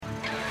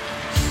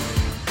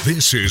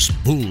This is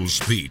Bulls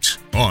Beat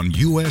on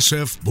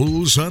USF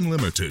Bulls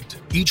Unlimited.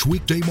 Each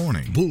weekday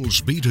morning, Bulls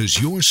Beat is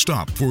your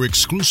stop for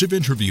exclusive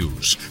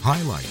interviews,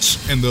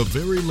 highlights, and the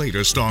very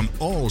latest on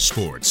all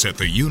sports at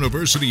the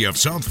University of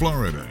South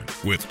Florida.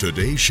 With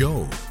today's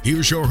show,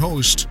 here's your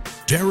host,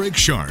 Derek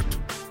Sharp.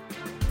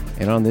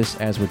 And on this,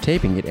 as we're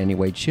taping it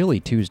anyway, chilly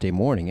Tuesday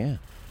morning,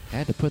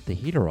 had to put the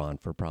heater on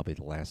for probably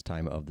the last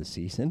time of the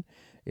season.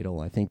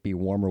 It'll, I think, be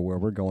warmer where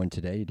we're going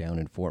today down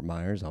in Fort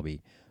Myers. I'll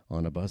be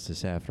on a bus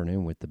this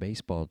afternoon with the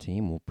baseball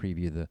team. We'll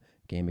preview the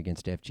game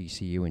against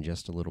FGCU in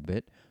just a little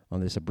bit on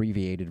this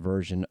abbreviated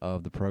version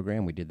of the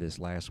program. We did this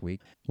last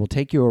week. We'll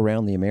take you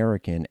around the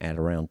American at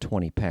around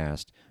 20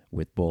 past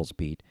with Bulls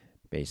Beat,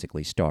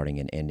 basically starting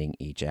and ending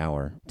each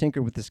hour.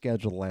 Tinkered with the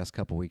schedule the last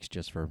couple weeks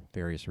just for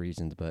various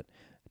reasons, but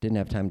didn't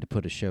have time to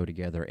put a show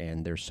together,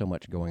 and there's so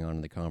much going on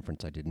in the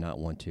conference I did not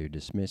want to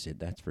dismiss it,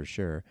 that's for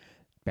sure.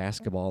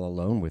 Basketball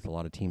alone, with a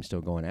lot of teams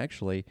still going.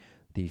 Actually,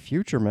 the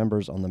future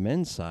members on the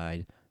men's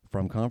side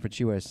from Conference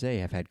USA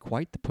have had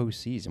quite the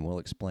postseason. We'll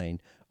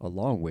explain,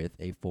 along with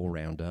a full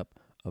roundup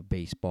of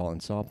baseball and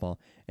softball,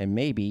 and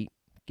maybe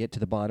get to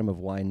the bottom of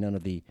why none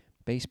of the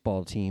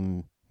baseball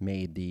team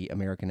made the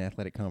American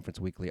Athletic Conference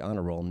Weekly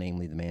Honor Roll,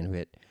 namely the man who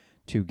hit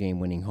 2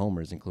 game-winning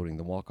homers, including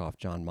the walk-off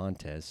John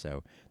Montez.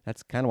 So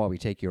that's kind of why we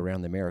take you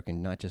around the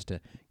American, not just to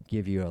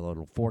give you a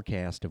little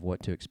forecast of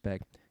what to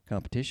expect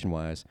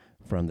competition-wise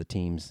from the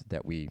teams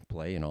that we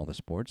play in all the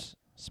sports,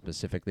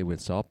 specifically with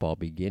softball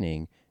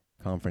beginning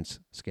conference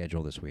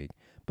schedule this week,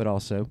 but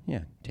also,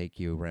 take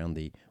you around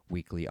the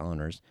weekly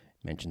honors,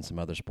 mention some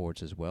other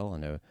sports as well. I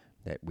know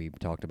that we've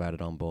talked about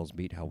it on Bulls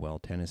Beat, how well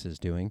tennis is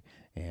doing,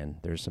 and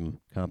there's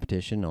some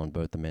competition on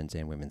both the men's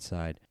and women's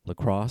side.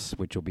 Lacrosse,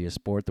 which will be a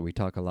sport that we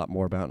talk a lot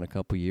more about in a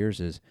couple years,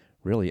 is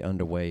really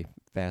underway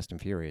fast and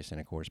furious, and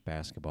of course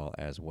basketball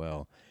as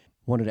well.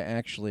 Wanted to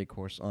actually, of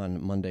course,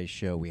 on Monday's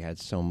show, we had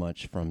so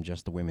much from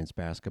just the women's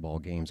basketball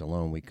games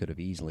alone. We could have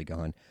easily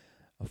gone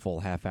a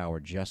full half hour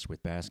just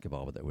with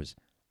basketball, but there was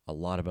a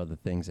lot of other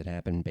things that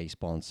happened,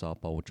 baseball and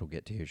softball, which we'll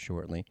get to here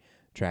shortly,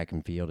 track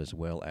and field, as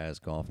well as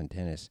golf and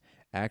tennis.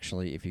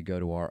 Actually, if you go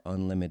to our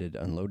Unlimited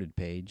Unloaded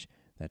page,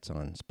 that's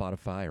on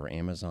Spotify or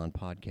Amazon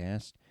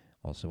Podcast,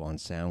 also on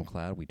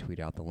SoundCloud. We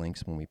tweet out the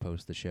links when we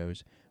post the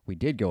shows. We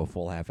did go a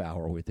full half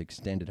hour with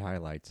extended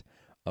highlights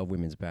of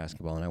women's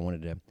basketball, and I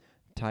wanted to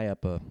tie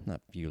up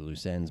not a few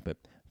loose ends, but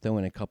throw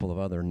in a couple of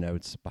other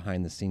notes,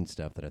 behind-the-scenes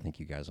stuff that I think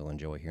you guys will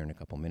enjoy here in a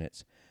couple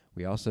minutes.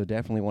 We also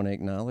definitely want to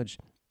acknowledge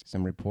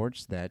some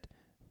reports that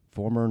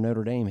former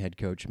Notre Dame head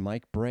coach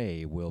Mike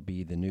Bray will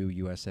be the new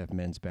USF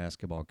men's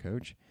basketball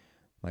coach.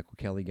 Michael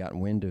Kelly got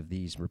wind of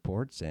these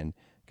reports and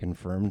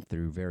confirmed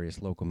through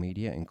various local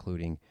media,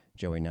 including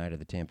Joey Knight of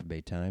the Tampa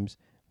Bay Times,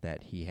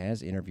 that he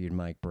has interviewed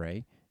Mike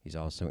Bray. He's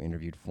also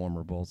interviewed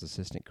former Bulls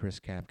assistant Chris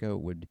Kapko.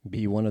 Would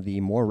be one of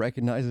the more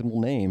recognizable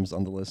names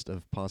on the list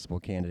of possible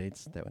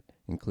candidates. That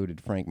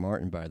included Frank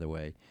Martin, by the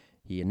way.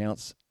 He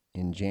announced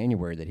in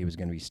January that he was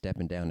going to be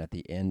stepping down at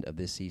the end of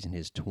this season,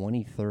 his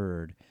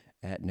 23rd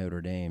at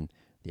Notre Dame.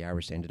 The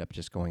Irish ended up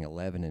just going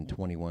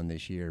 11-21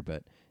 this year.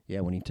 But,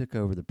 when he took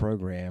over the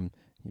program,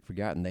 you'd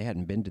forgotten they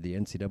hadn't been to the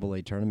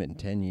NCAA tournament in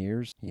 10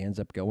 years. He ends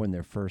up going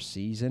their first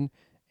season,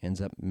 ends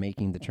up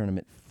making the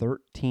tournament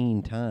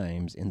 13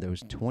 times in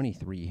those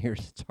 23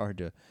 years. It's hard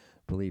to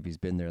believe he's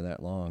been there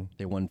that long.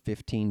 They won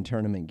 15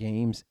 tournament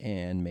games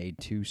and made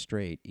 2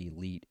 straight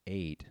Elite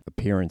 8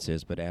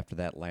 appearances, but after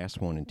that last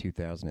one in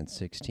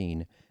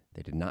 2016,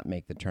 they did not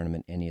make the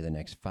tournament any of the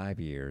next 5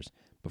 years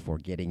before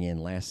getting in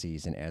last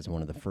season as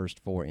one of the first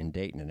 4 in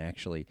Dayton and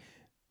actually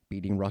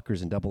beating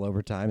Rutgers in double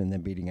overtime and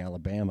then beating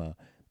Alabama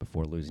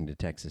before losing to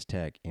Texas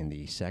Tech in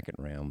the second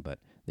round. But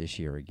this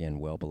year, again,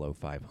 well below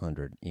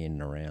 500 in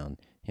and around,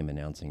 him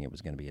announcing it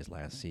was going to be his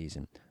last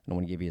season. I don't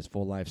want to give you his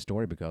full life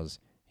story because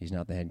he's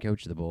not the head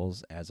coach of the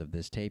Bulls as of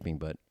this taping,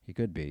 but he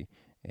could be.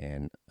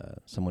 And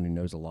someone who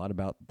knows a lot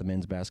about the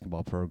men's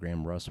basketball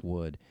program, Russ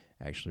Wood,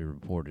 actually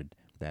reported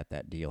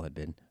that deal had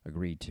been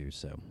agreed to.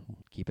 So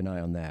keep an eye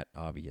on that,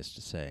 obvious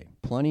to say.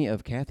 Plenty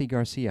of Kathy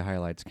Garcia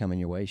highlights coming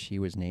your way. She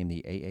was named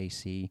the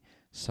AAC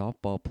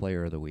Softball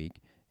Player of the Week,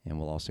 and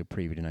we'll also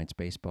preview tonight's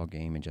baseball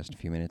game in just a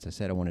few minutes. I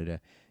said I wanted to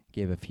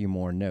give a few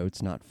more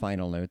notes, not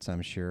final notes,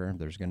 I'm sure.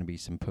 There's going to be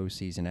some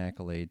postseason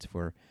accolades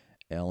for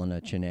Elena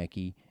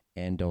Chinecki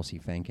and Dulcie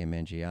Fanke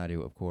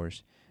Mangiato, of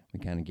course. We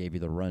kind of gave you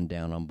the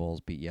rundown on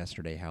Bulls Beat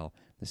yesterday, how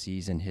the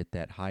season hit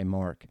that high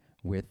mark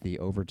with the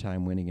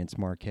overtime win against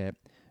Marquette,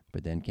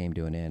 but then came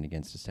to an end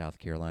against the South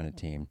Carolina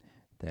team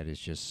that is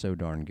just so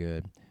darn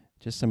good.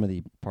 Just some of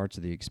the parts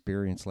of the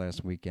experience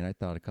last weekend, I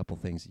thought a couple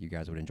things that you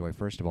guys would enjoy.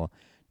 First of all,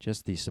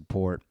 just the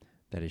support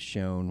that is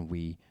shown.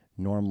 We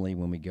normally,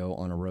 when we go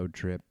on a road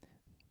trip,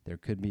 there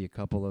could be a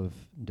couple of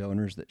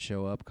donors that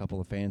show up, a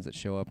couple of fans that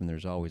show up, and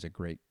there's always a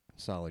great,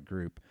 solid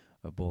group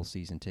of Bull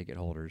season ticket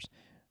holders.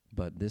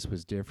 But this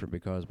was different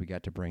because we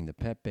got to bring the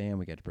pep band,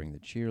 we got to bring the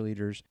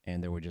cheerleaders,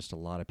 and there were just a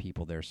lot of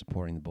people there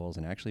supporting the Bulls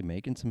and actually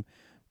making some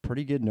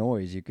pretty good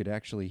noise. You could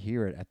actually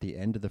hear it at the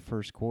end of the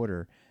first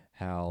quarter,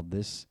 how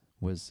this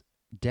was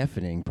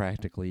deafening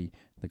practically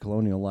the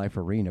Colonial Life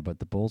Arena, but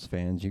the Bulls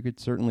fans, you could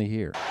certainly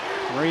hear.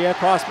 Maria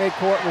across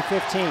midcourt with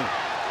 15.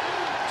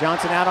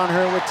 Johnson out on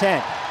her with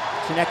 10.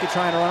 Chinecki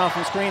trying to run off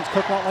some screens.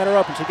 Cook won't let her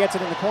open. She gets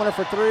it in the corner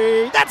for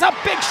 3. That's a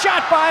big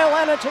shot by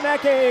Elena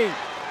Chinecki.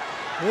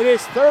 It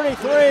is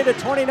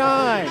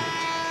 33-29.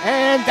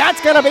 And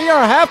that's going to be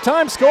our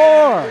halftime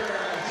score.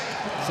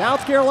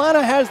 South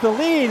Carolina has the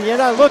lead, yet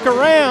I look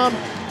around,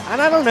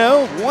 and I don't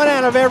know, 1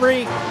 out of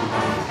every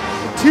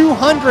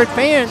 200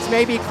 fans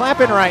may be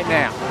clapping right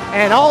now.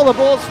 And all the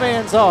Bulls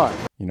fans are.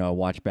 You know, I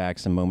watched back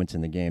some moments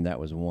in the game. That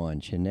was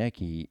one.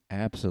 Chinecki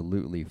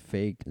absolutely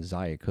faked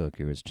Zia Cook,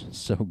 who was just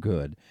so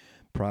good.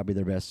 Probably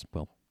their best,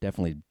 well,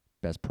 definitely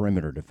best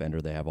perimeter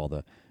defender. They have all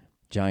the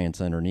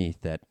giants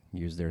underneath that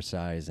use their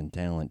size and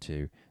talent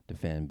to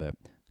defend. But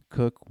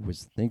Cook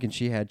was thinking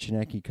she had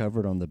Chinecki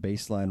covered on the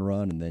baseline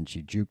run, and then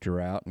she juked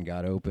her out and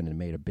got open and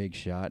made a big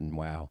shot. And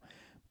wow,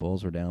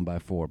 Bulls were down by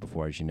 4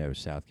 before, as you know,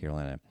 South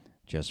Carolina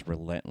just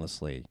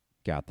relentlessly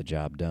got the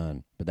job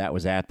done. But that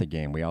was at the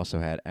game. We also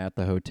had at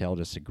the hotel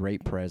just a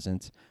great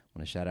presence. I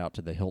want to shout out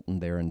to the Hilton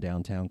there in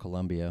downtown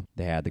Columbia.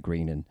 They had the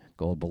green and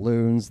gold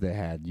balloons. They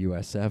had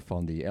USF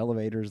on the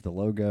elevators, the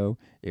logo.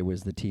 It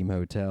was the team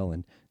hotel,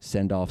 and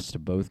send-offs to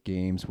both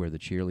games where the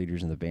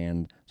cheerleaders and the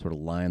band sort of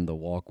lined the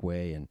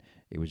walkway, and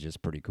it was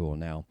just pretty cool.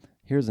 Now,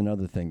 here's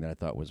another thing that I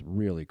thought was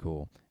really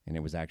cool, and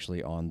it was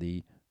actually on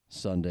the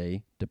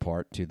Sunday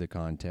depart to the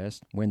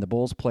contest. When the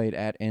Bulls played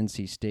at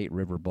NC State,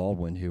 River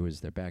Baldwin, who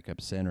was their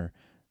backup center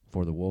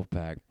for the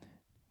Wolfpack,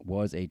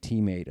 was a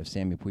teammate of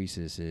Sammy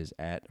Puis's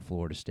at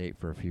Florida State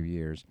for a few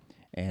years.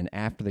 And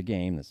after the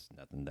game, this is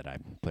nothing that I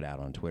put out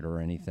on Twitter or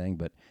anything,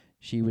 but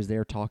she was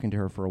there talking to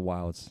her for a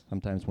while. It's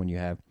sometimes when you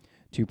have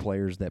two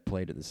players that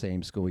played at the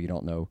same school, you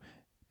don't know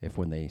if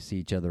when they see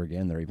each other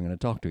again, they're even going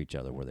to talk to each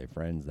other. Were they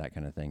friends? That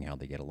kind of thing, how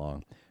they get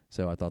along.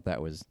 So I thought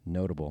that was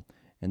notable.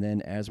 And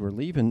then as we're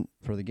leaving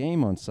for the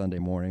game on Sunday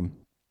morning,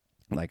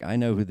 like, I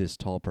know who this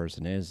tall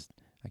person is.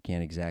 I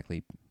can't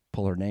exactly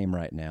pull her name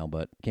right now,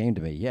 but it came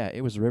to me. Yeah,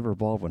 it was River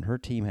Baldwin. Her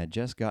team had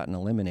just gotten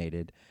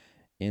eliminated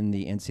in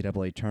the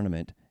NCAA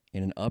tournament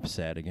in an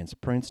upset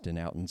against Princeton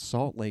out in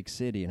Salt Lake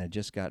City, and had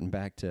just gotten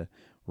back to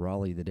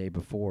Raleigh the day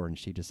before, and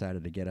she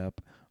decided to get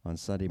up on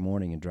Sunday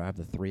morning and drive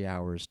the 3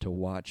 hours to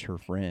watch her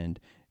friend,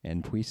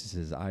 and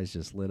Puis's eyes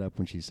just lit up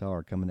when she saw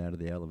her coming out of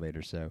the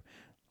elevator. So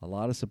a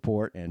lot of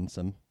support, and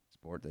some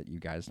sport that you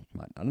guys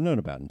might not have known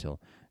about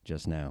until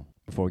just now.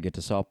 Before we get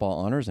to softball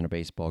honors and a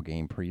baseball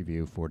game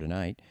preview for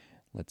tonight,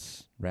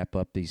 let's wrap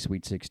up the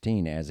Sweet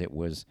 16 as it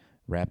was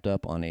wrapped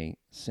up on a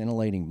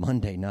scintillating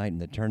Monday night in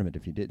the tournament.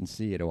 If you didn't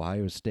see it,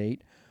 Ohio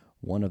State,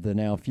 one of the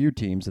now few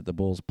teams that the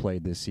Bulls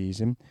played this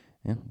season.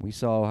 Yeah, we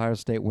saw Ohio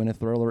State win a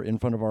thriller in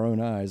front of our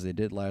own eyes. They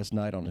did last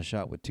night on a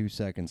shot with 2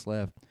 seconds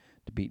left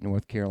to beat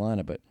North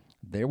Carolina, but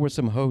there were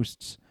some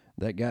hosts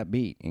that got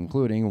beat,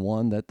 including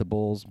one that the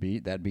Bulls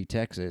beat, that'd be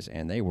Texas,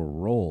 and they were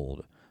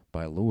rolled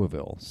by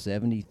Louisville,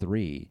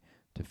 73-51.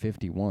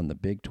 The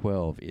Big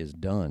 12 is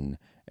done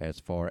as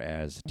far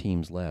as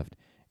teams left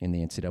in the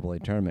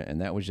NCAA tournament,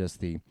 and that was just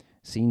the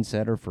scene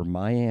setter for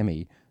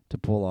Miami to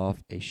pull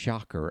off a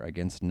shocker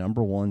against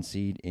number 1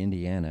 seed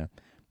Indiana.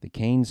 The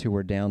Canes, who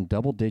were down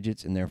double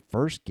digits in their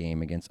first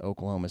game against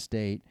Oklahoma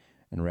State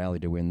and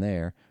rallied to win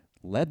there,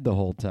 led the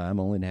whole time,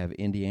 only to have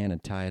Indiana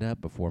tie it up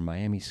before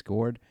Miami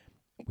scored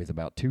with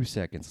about 2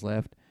 seconds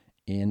left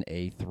in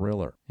a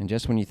thriller. And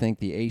just when you think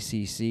the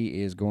ACC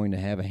is going to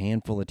have a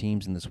handful of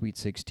teams in the Sweet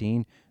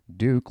 16,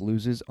 Duke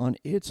loses on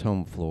its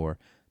home floor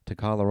to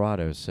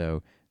Colorado.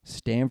 So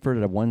Stanford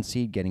at a 1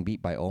 seed getting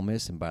beat by Ole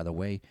Miss, and by the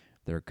way,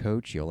 their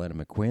coach, Yoletta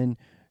McQuinn,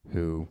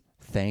 who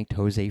thanked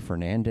Jose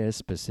Fernandez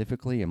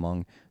specifically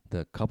among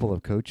the couple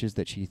of coaches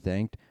that she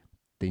thanked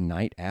the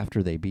night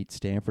after they beat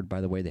Stanford.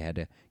 By the way, they had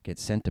to get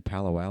sent to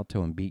Palo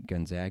Alto and beat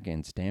Gonzaga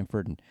and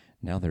Stanford, and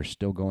now they're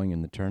still going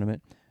in the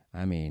tournament.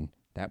 I mean,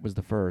 that was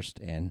the first,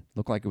 and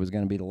looked like it was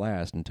going to be the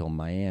last until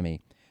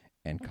Miami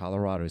and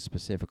Colorado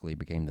specifically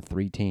became the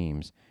 3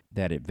 teams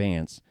that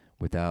advanced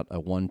without a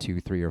 1, 2,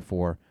 3, or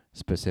 4,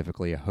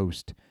 specifically a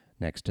host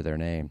next to their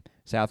name.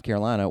 South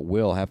Carolina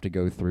will have to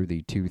go through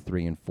the 2,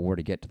 3, and 4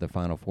 to get to the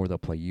Final Four. They'll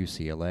play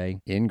UCLA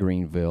in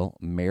Greenville.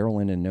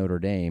 Maryland and Notre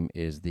Dame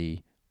is the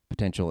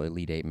potential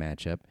Elite 8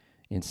 matchup.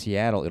 In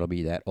Seattle, it'll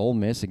be that Ole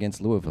Miss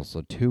against Louisville.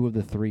 So 2 of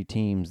the 3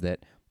 teams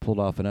that pulled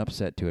off an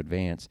upset to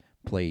advance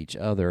play each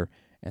other.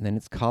 And then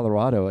it's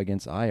Colorado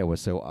against Iowa.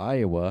 So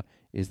Iowa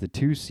is the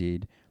 2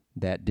 seed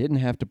that didn't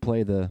have to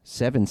play the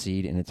 7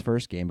 seed in its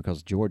first game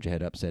because Georgia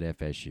had upset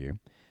FSU.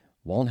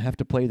 Won't have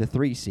to play the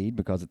 3 seed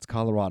because it's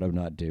Colorado,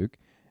 not Duke.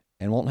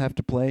 And won't have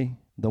to play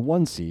the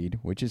 1 seed,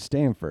 which is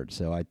Stanford.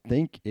 So I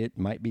think it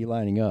might be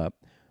lining up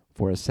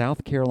for a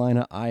South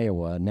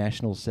Carolina-Iowa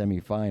national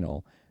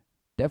semifinal.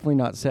 Definitely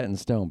not set in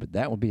stone, but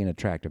that would be an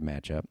attractive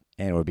matchup.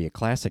 And it would be a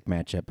classic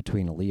matchup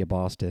between Aaliyah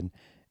Boston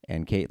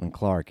and Caitlin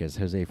Clark. As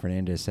Jose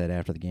Fernandez said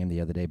after the game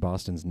the other day,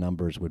 Boston's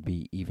numbers would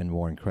be even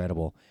more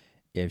incredible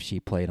if she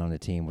played on a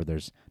team where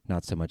there's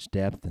not so much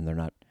depth and they're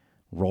not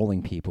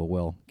rolling people.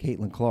 Well,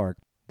 Caitlin Clark,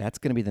 that's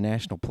going to be the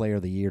National Player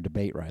of the Year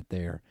debate right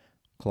there.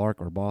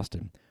 Clark or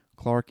Boston.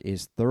 Clark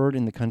is third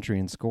in the country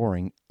in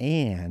scoring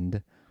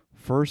and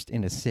first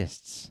in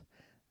assists.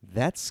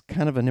 That's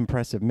kind of an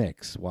impressive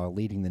mix while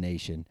leading the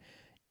nation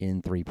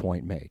in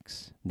three-point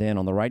makes. Then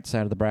on the right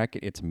side of the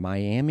bracket, it's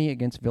Miami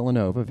against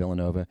Villanova.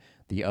 Villanova,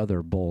 the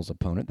other Bulls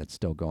opponent that's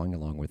still going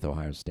along with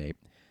Ohio State.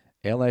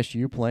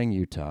 LSU playing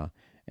Utah.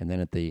 And then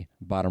at the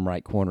bottom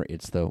right corner,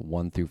 it's the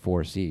 1 through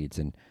 4 seeds.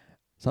 And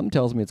something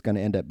tells me it's going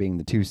to end up being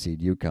the 2 seed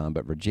UConn,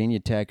 but Virginia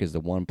Tech is the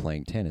one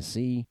playing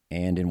Tennessee.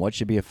 And in what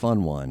should be a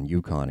fun one,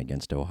 UConn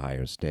against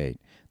Ohio State.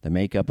 The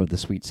makeup of the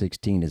Sweet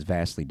 16 is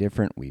vastly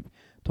different. We've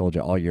told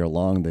you all year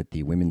long that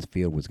the women's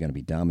field was going to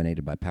be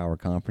dominated by power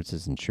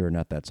conferences, and sure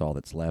enough, that's all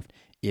that's left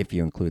if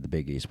you include the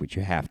Big East, which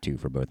you have to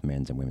for both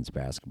men's and women's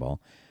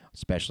basketball,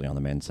 especially on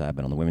the men's side.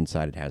 But on the women's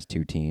side, it has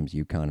 2 teams,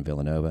 UConn and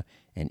Villanova.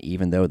 And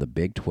even though the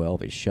Big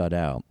 12 is shut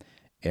out,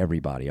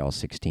 everybody, all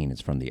 16,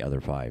 is from the other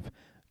 5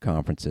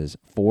 conferences,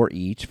 4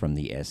 each from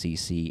the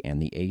SEC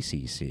and the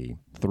ACC,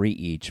 3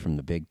 each from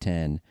the Big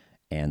 10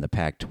 and the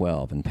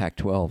Pac-12. And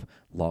Pac-12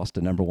 lost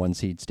to number 1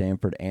 seed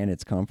Stanford and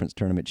its conference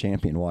tournament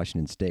champion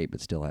Washington State,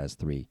 but still has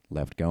 3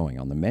 left going.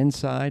 On the men's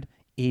side,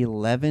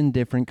 11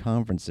 different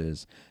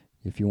conferences.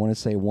 If you want to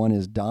say one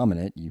is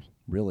dominant, you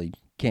really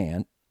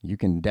can't. You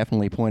can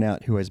definitely point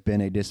out who has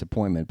been a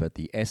disappointment, but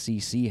the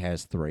SEC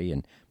has 3,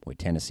 and boy,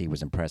 Tennessee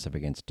was impressive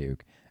against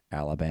Duke.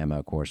 Alabama,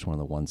 of course, one of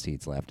the 1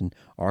 seeds left, and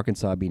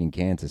Arkansas beating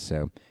Kansas.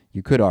 So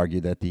you could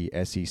argue that the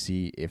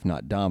SEC, if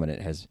not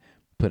dominant, has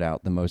put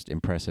out the most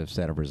impressive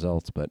set of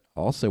results, but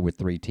also with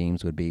 3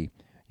 teams would be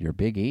your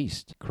Big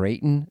East,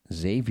 Creighton,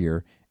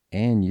 Xavier,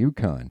 and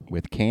UConn.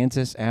 With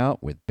Kansas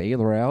out, with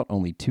Baylor out,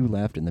 only 2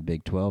 left in the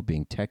Big 12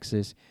 being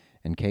Texas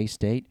and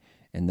K-State,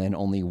 and then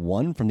only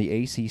 1 from the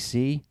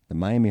ACC, the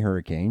Miami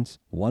Hurricanes,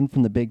 1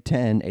 from the Big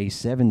 10, a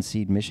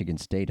 7-seed Michigan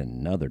State,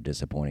 another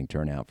disappointing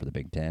turnout for the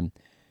Big 10,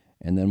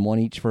 and then 1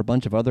 each for a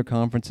bunch of other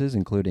conferences,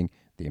 including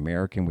the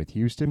American with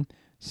Houston,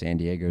 San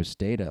Diego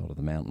State out of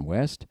the Mountain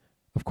West,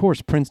 of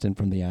course, Princeton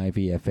from the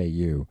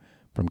IVFAU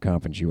from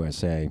Conference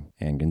USA,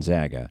 and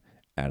Gonzaga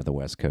out of the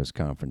West Coast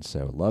Conference.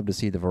 So love to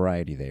see the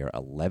variety there.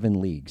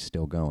 11 leagues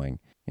still going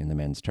in the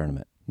men's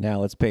tournament. Now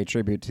let's pay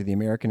tribute to the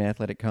American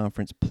Athletic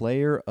Conference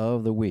Player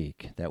of the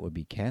Week. That would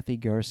be Kathy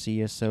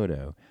Garcia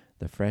Soto,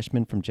 the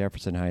freshman from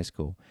Jefferson High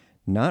School.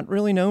 Not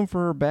really known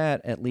for her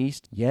bat, at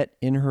least yet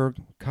in her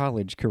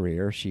college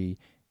career. She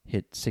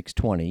hit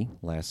 .620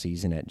 last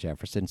season at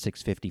Jefferson,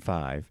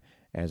 .655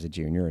 as a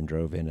junior, and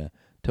drove in a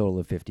total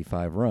of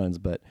 55 runs,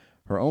 but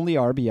her only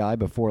RBI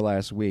before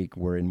last week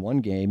were in 1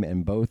 game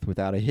and both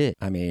without a hit.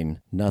 I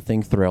mean,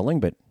 nothing thrilling,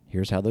 but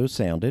here's how those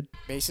sounded.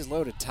 Bases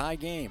loaded, tie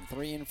game,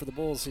 3 in for the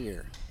Bulls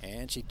here.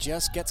 And she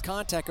just gets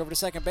contact over to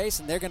second base,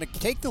 and they're going to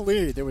take the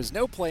lead. There was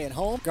no play at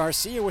home.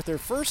 Garcia with their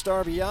first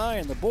RBI,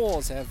 and the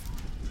Bulls have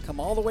come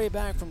all the way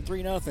back from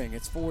 3-0.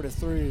 It's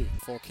 4-3.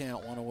 Full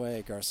count, 1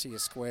 away. Garcia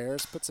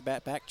squares, puts the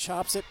bat back,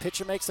 chops it.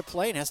 Pitcher makes the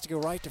play and has to go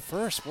right to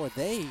first. Boy,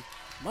 they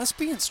must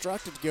be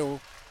instructed to go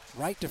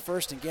right to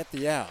first and get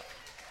the out.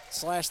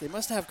 / they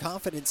must have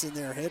confidence in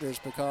their hitters,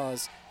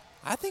 because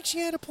I think she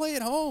had a play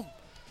at home.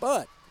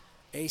 But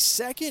a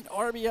second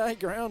RBI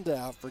ground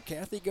out for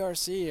Kathy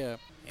Garcia,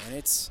 and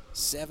it's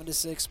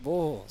 7-6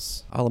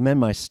 Bulls. I'll amend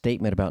my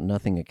statement about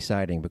nothing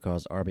exciting,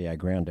 because RBI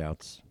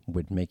groundouts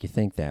would make you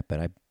think that, but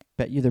I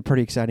bet you they're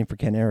pretty exciting for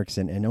Ken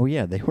Erickson. And oh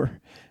yeah, they were,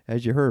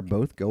 as you heard,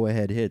 both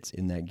go-ahead hits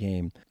in that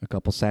game a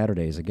couple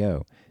Saturdays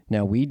ago.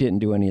 Now, we didn't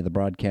do any of the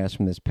broadcasts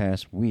from this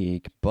past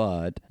week,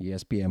 but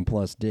ESPN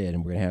Plus did,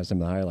 and we're going to have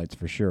some of the highlights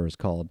for sure. It's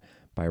called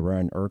by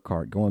Ryan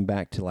Urquhart. Going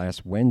back to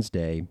last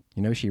Wednesday,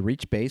 you know, she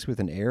reached base with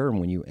an error,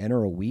 and when you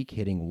enter a week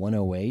hitting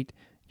 108,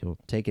 you'll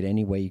take it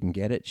any way you can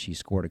get it. She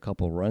scored a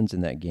couple runs in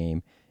that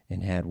game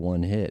and had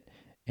 1 hit,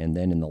 and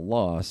then in the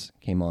loss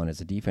came on as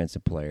a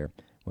defensive player.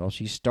 Well,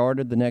 she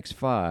started the next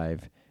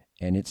 5,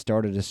 and it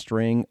started a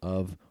string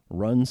of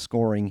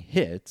run-scoring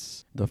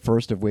hits, the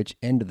first of which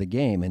ended the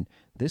game. And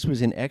this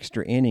was in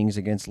extra innings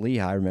against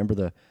Lehigh. Remember,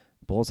 the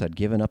Bulls had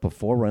given up a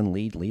 4-run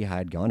lead. Lehigh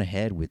had gone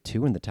ahead with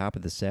 2 in the top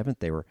of the 7th.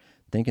 They were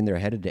thinking they're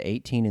headed to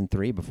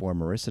 18-3 before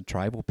Marissa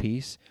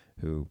Tribalpiece,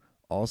 who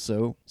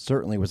also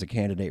certainly was a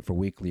candidate for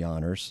weekly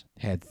honors,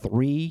 had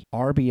 3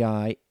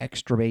 RBI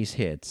extra base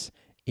hits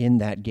in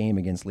that game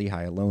against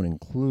Lehigh alone,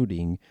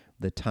 including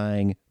the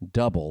tying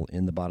double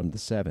in the bottom of the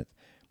 7th.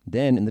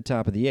 Then in the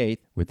top of the 8th,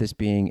 with this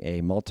being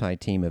a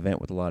multi-team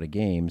event with a lot of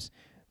games,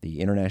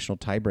 the international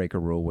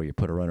tiebreaker rule where you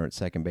put a runner at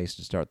second base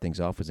to start things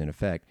off was in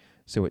effect.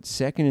 So it's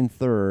 2nd and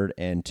 3rd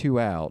and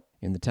 2 out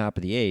in the top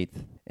of the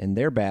 8th, and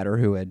their batter,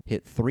 who had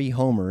hit 3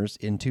 homers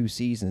in 2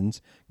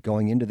 seasons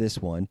going into this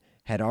one,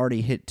 had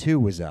already hit 2,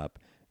 was up.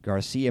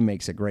 Garcia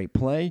makes a great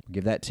play.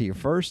 Give that to you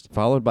first,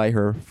 followed by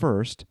her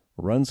first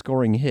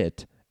run-scoring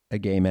hit, a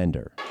game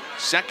ender.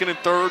 2nd and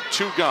 3rd,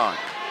 2 gone.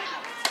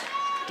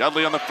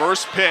 Dudley on the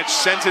first pitch,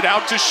 sends it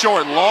out to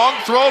short. Long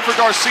throw for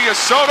Garcia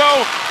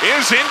Soto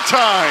is in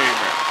time.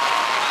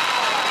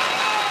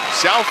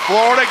 South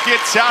Florida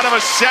gets out of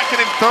a 2nd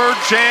and 3rd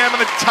jam in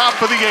the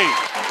top of the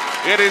 8th.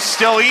 It is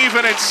still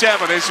even at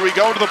 7 as we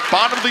go to the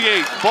bottom of the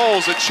 8th.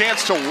 Bulls a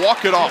chance to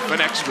walk it off in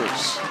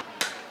extras.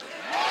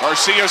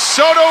 Garcia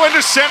Soto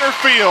into center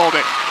field.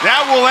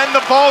 That will end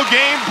the ball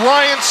game.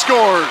 Bryant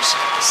scores.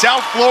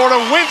 South Florida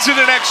wins it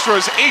in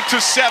extras,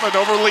 8-7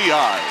 over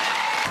Lehigh.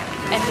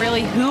 And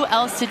really, who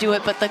else to do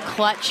it but the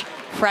clutch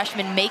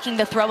freshman making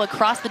the throw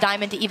across the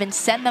diamond to even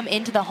send them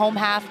into the home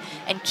half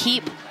and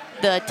keep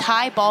the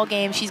tie ball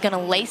game. She's going to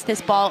lace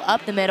this ball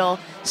up the middle,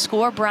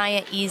 score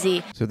Bryant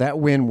easy. So that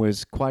win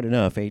was quite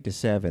enough,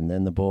 8-7.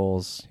 Then the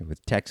Bulls,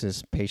 with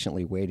Texas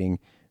patiently waiting,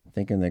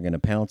 thinking they're going to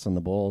pounce on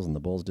the Bulls, and the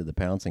Bulls did the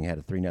pouncing, had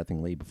a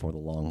 3-0 lead before the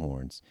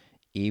Longhorns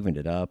evened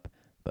it up.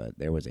 But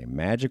there was a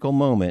magical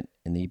moment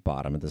in the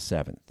bottom of the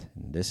 7th.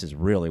 And this is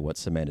really what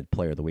cemented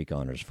Player of the Week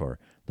honors for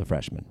the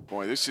freshman.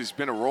 Boy, this has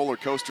been a roller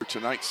coaster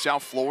tonight.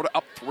 South Florida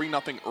up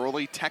 3-0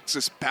 early.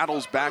 Texas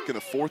battles back in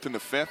the 4th and the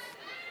 5th.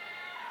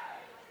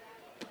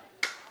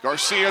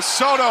 Garcia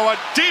Soto, a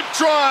deep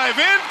drive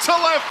into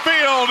left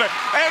field,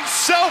 and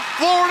South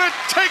Florida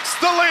takes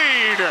the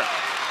lead.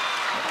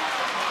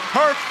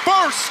 Her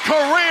first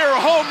career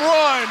home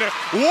run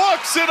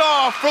walks it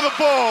off for the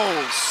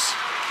Bulls.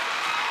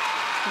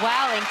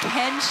 Wow, and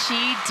can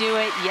she do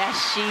it? Yes,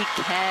 she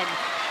can.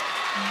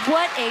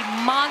 What a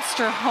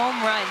monster home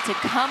run to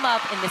come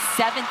up in the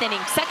 7th inning,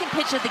 second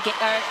pitch of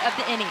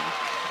the inning.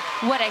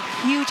 What a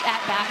huge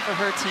at-bat for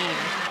her team.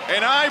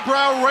 An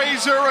eyebrow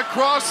raiser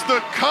across the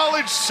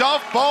college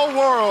softball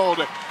world.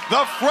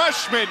 The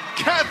freshman,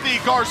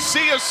 Kathy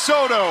Garcia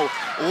Soto,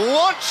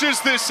 launches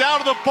this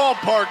out of the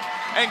ballpark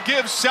and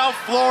gives South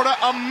Florida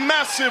a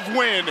massive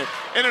win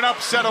in an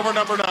upset over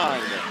number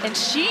 9. And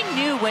she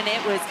knew when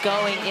it was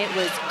going, it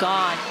was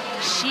gone.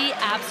 She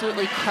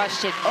absolutely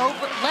crushed it.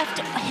 Left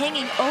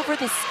hanging over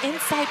this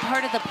inside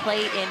part of the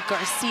plate, and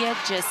Garcia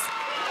just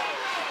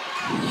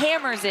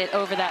hammers it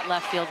over that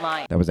left field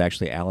line. That was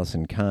actually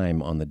Allison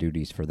Keim on the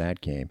duties for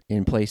that game,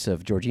 in place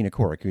of Georgina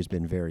Korek, who's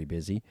been very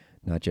busy,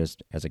 not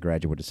just as a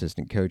graduate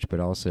assistant coach, but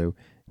also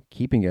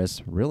keeping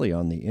us really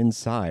on the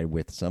inside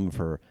with some of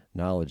her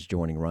knowledge,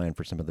 joining Ryan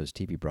for some of those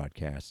TV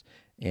broadcasts.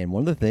 And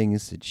one of the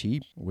things that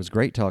she was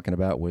great talking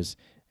about was,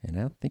 and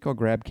I think I'll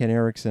grab Ken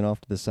Erickson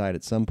off to the side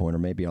at some point, or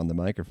maybe on the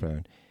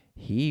microphone,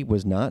 he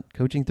was not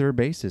coaching third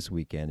base this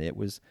weekend. It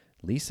was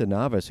Lisa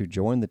Navas who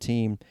joined the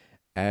team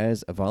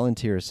as a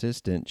volunteer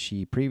assistant.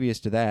 She, previous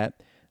to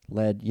that,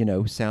 led,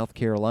 South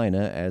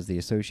Carolina as the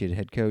associate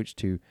head coach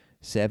to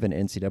 7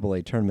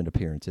 NCAA tournament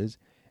appearances,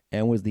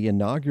 and was the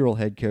inaugural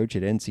head coach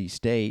at NC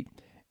State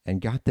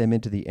and got them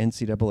into the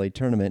NCAA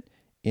tournament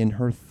in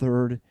her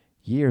 3rd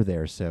year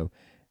there. So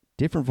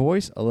different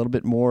voice, a little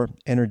bit more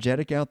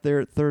energetic out there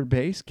at third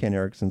base. Ken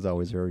Erickson's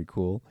always very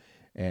cool,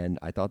 and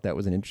I thought that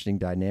was an interesting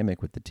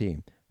dynamic with the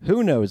team.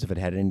 Who knows if it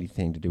had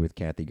anything to do with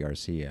Kathy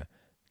Garcia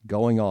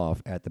going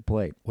off at the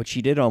plate. What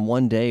she did on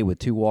one day with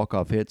 2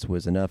 walk-off hits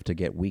was enough to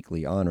get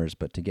weekly honors,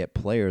 but to get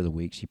Player of the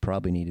Week, she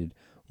probably needed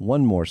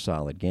one more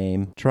solid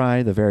game.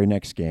 Try the very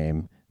next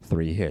game,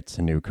 3 hits,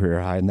 a new career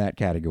high in that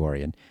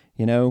category. And,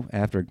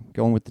 after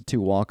going with the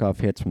 2 walk-off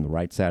hits from the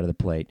right side of the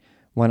plate,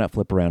 why not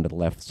flip around to the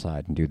left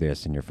side and do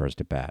this in your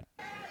first at-bat?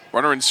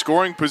 Runner in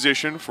scoring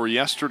position for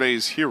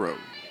yesterday's hero,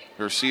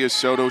 Garcia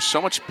Soto. So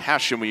much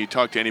passion when you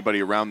talk to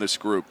anybody around this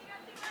group.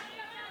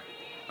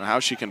 How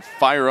she can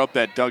fire up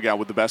that dugout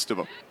with the best of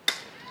them.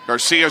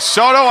 Garcia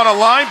Soto on a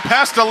line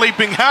past a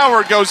leaping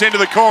Howard, goes into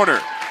the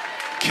corner.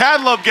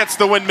 Cadlub gets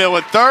the windmill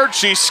at third.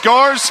 She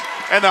scores,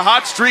 and the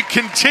hot streak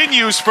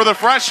continues for the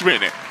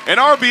freshman. An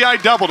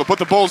RBI double to put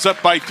the Bulls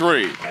up by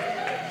 3.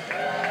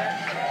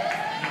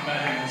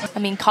 I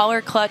mean, call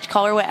her clutch,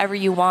 call her whatever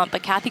you want,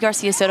 but Kathy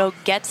Garcia Soto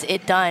gets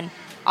it done.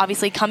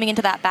 Obviously, coming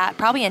into that bat,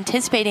 probably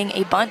anticipating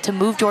a bunt to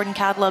move Jordan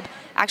Cadlub,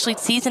 actually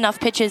sees enough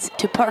pitches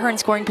to put her in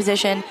scoring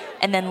position,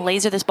 and then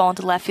laser this ball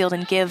into left field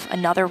and give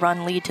another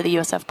run lead to the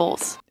USF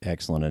Bulls.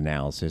 Excellent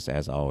analysis,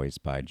 as always,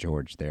 by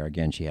George there.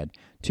 Again, she had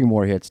 2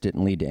 more hits,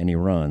 didn't lead to any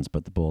runs,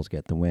 but the Bulls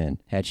get the win.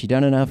 Had she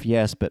done enough?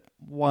 Yes, but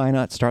why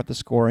not start the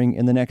scoring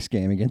in the next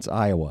game against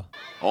Iowa?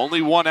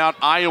 Only 1 out.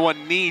 Iowa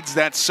needs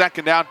that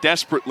second out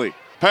desperately.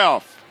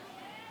 Payoff.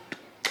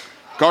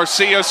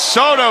 Garcia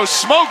Soto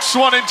smokes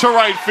one into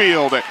right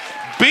field.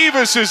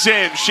 Beavis is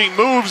in. She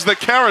moves the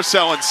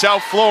carousel, and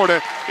South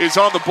Florida is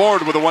on the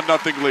board with a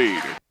 1-0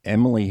 lead.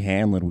 Emily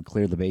Hanlon would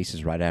clear the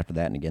bases right after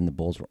that, and again, the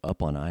Bulls were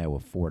up on Iowa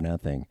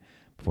 4-0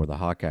 before the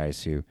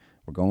Hawkeyes, who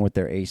were going with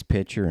their ace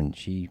pitcher, and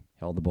she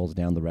held the Bulls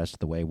down the rest of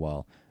the way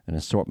while an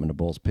assortment of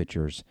Bulls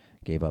pitchers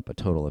gave up a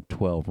total of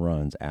 12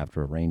 runs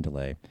after a rain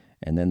delay.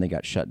 And then they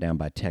got shut down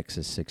by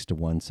Texas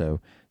 6-1, so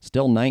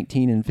still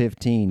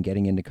 19-15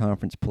 getting into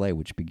conference play,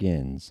 which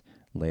begins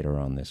later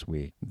on this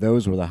week.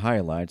 Those were the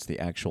highlights, the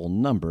actual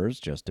numbers,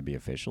 just to be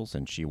official,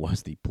 since she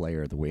was the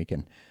Player of the Week.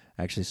 And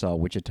I actually saw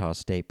Wichita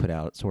State put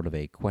out sort of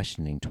a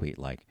questioning tweet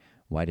like,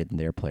 why didn't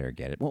their player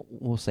get it? Well,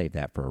 we'll save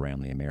that for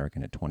around the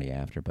American at 20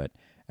 after. But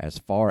as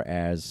far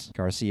as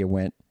Garcia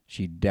went,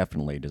 she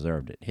definitely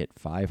deserved it. Hit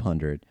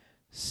 500,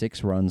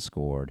 6 runs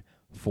scored,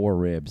 4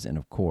 ribs, and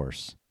of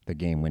course, the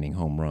game-winning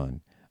home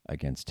run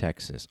against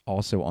Texas.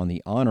 Also on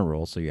the honor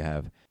roll, so you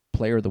have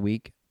Player of the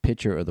Week,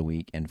 Pitcher of the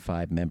Week and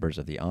 5 members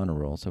of the Honor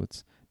Roll, so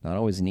it's not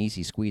always an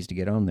easy squeeze to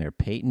get on there.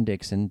 Peyton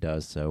Dixon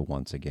does so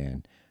once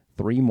again.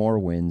 3 more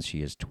wins.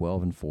 She is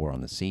 12-4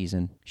 on the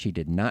season. She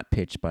did not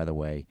pitch, by the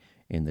way,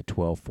 in the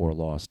 12-4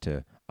 loss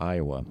to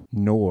Iowa,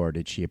 nor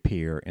did she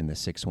appear in the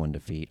 6-1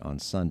 defeat on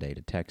Sunday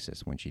to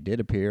Texas. When she did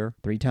appear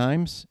 3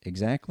 times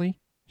exactly,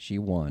 she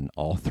won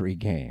all 3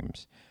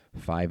 games.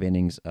 5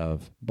 innings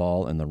of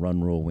ball in the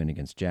run rule win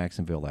against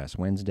Jacksonville last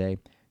Wednesday.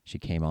 She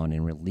came on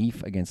in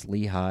relief against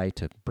Lehigh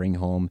to bring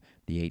home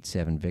the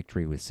 8-7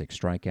 victory with 6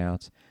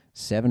 strikeouts.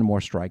 7 more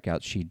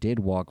strikeouts. She did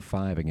walk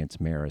 5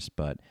 against Marist,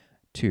 but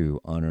 2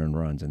 unearned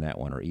runs in that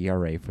one. Her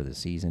ERA for the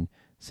season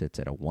sits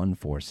at a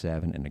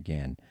 1.47, and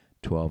again,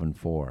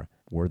 12-4.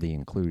 Worthy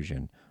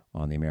inclusion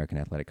on the American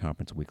Athletic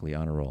Conference Weekly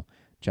Honor Roll.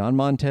 John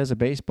Montez of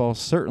baseball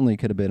certainly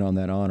could have been on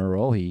that honor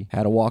roll. He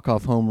had a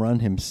walk-off home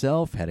run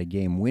himself, had a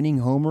game-winning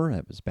homer.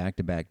 That was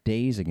back-to-back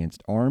days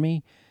against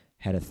Army.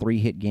 Had a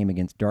 3-hit game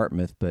against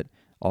Dartmouth, but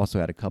also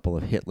had a couple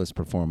of hitless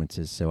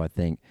performances. So I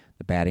think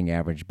the batting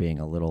average being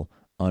a little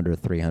under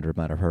 300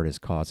 might have hurt his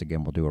cause.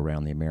 Again, we'll do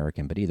around the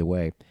American. But either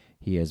way,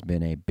 he has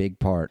been a big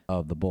part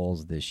of the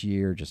Bulls this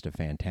year. Just a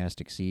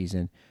fantastic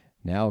season.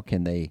 Now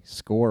can they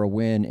score a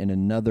win in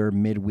another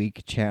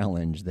midweek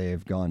challenge? They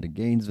have gone to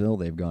Gainesville.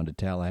 They've gone to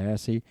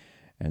Tallahassee.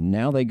 And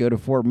now they go to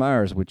Fort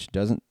Myers, which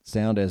doesn't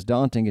sound as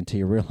daunting until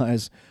you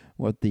realize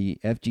what the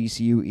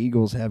FGCU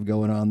Eagles have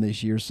going on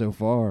this year so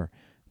far.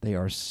 They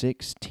are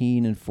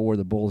 16-4.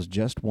 The Bulls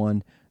just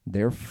won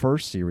their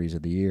first series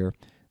of the year.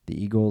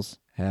 The Eagles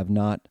have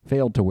not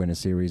failed to win a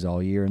series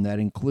all year, and that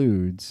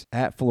includes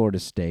at Florida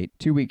State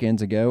 2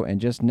 weekends ago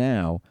and just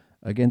now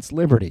against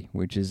Liberty,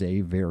 which is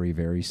a very,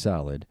 very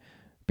solid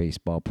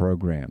baseball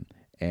program.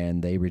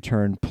 And they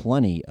returned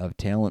plenty of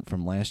talent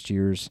from last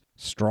year's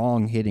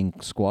strong hitting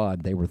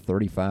squad. They were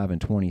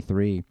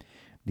 35-23.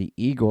 The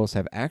Eagles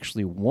have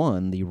actually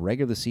won the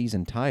regular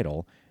season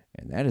title,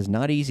 and that is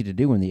not easy to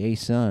do in the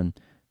A-Sun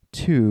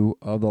 2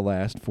 of the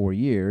last 4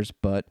 years,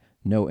 but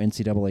no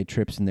NCAA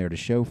trips in there to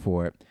show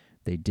for it.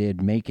 They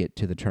did make it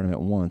to the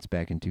tournament once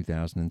back in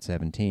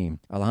 2017.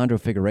 Alejandro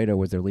Figueiredo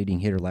was their leading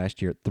hitter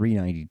last year at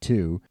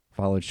 .392,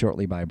 followed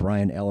shortly by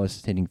Brian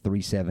Ellis hitting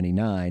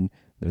 .379.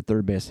 Their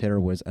third best hitter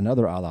was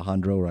another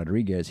Alejandro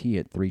Rodriguez. He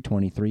hit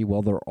 .323.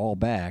 Well, they're all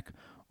back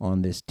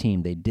on this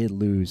team. They did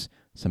lose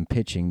some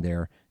pitching.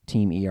 Their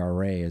team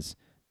ERA is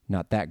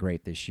not that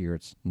great this year.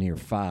 It's near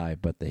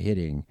 5, but the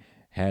hitting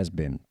has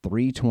been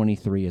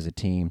 .323 as a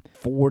team.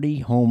 40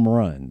 home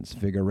runs.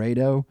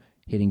 Figueiredo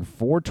hitting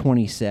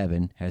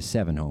 .427, has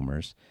 7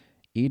 homers.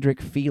 Edric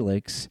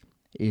Felix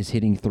is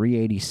hitting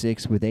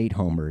 .386 with 8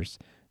 homers.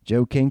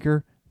 Joe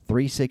Kinker,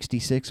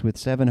 .366 with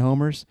 7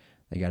 homers.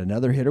 They got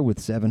another hitter with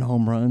 7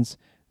 home runs.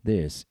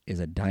 This is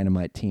a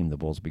dynamite team the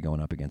Bulls will be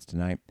going up against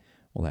tonight.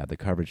 We'll have the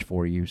coverage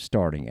for you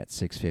starting at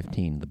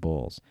 6:15, the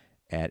Bulls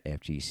at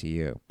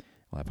FGCU.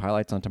 We'll have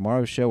highlights on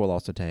tomorrow's show. We'll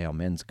also tell you how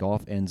men's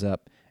golf ends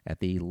up at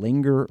the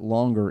Linger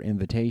Longer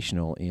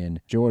Invitational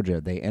in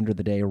Georgia. They enter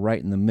the day right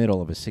in the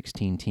middle of a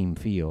 16-team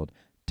field,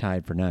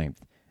 tied for 9th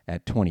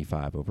at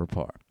 25 over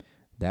par.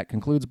 That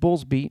concludes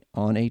Bulls Beat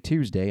on a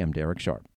Tuesday. I'm Derek Sharp.